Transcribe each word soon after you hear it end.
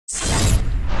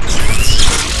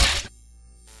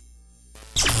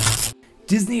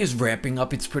Disney is ramping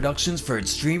up its productions for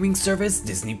its streaming service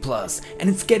Disney+, and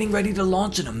it's getting ready to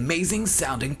launch an amazing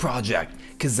sounding project,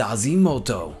 Kizazi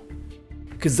Moto.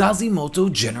 Kizazi Moto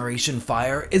Generation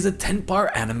Fire is a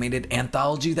 10-part animated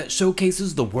anthology that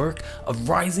showcases the work of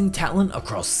rising talent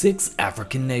across 6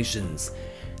 African nations.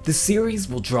 The series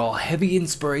will draw heavy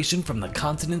inspiration from the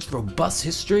continent's robust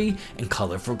history and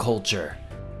colorful culture.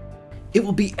 It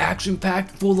will be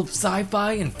action-packed, full of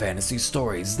sci-fi and fantasy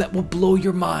stories that will blow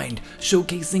your mind,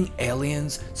 showcasing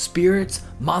aliens, spirits,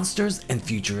 monsters, and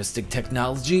futuristic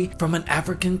technology from an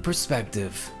African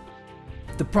perspective.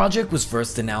 The project was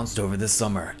first announced over the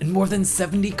summer, and more than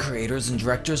 70 creators and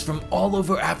directors from all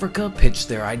over Africa pitched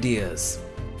their ideas.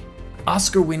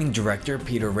 Oscar-winning director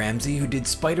Peter Ramsey, who did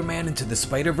Spider-Man Into the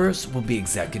Spider-Verse, will be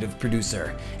executive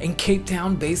producer, and Cape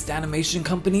Town-based animation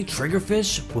company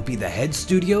Triggerfish will be the head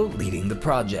studio leading the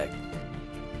project.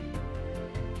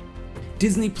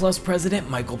 Disney Plus president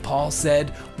Michael Paul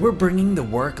said, "We're bringing the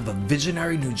work of a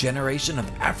visionary new generation of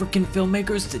African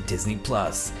filmmakers to Disney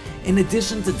Plus. In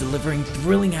addition to delivering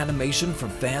thrilling animation for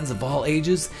fans of all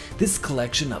ages, this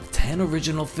collection of 10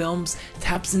 original films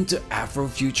taps into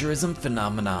Afrofuturism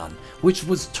phenomenon, which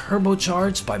was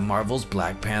turbocharged by Marvel's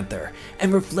Black Panther,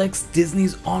 and reflects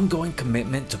Disney's ongoing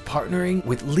commitment to partnering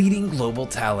with leading global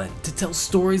talent to tell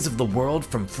stories of the world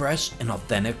from fresh and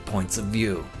authentic points of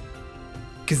view."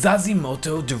 Kizazi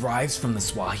Moto derives from the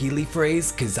Swahili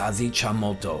phrase Kizazi cha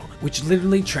Moto, which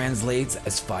literally translates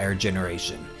as fire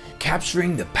generation,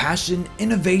 capturing the passion,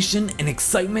 innovation, and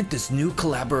excitement this new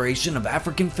collaboration of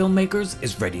African filmmakers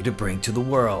is ready to bring to the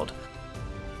world.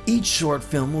 Each short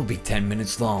film will be 10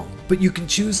 minutes long, but you can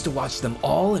choose to watch them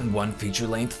all in one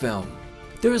feature-length film.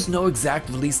 There is no exact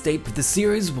release date, but the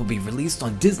series will be released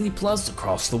on Disney Plus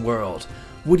across the world.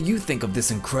 What do you think of this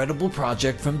incredible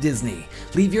project from Disney?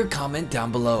 Leave your comment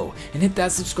down below and hit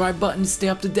that subscribe button to stay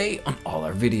up to date on all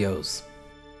our videos.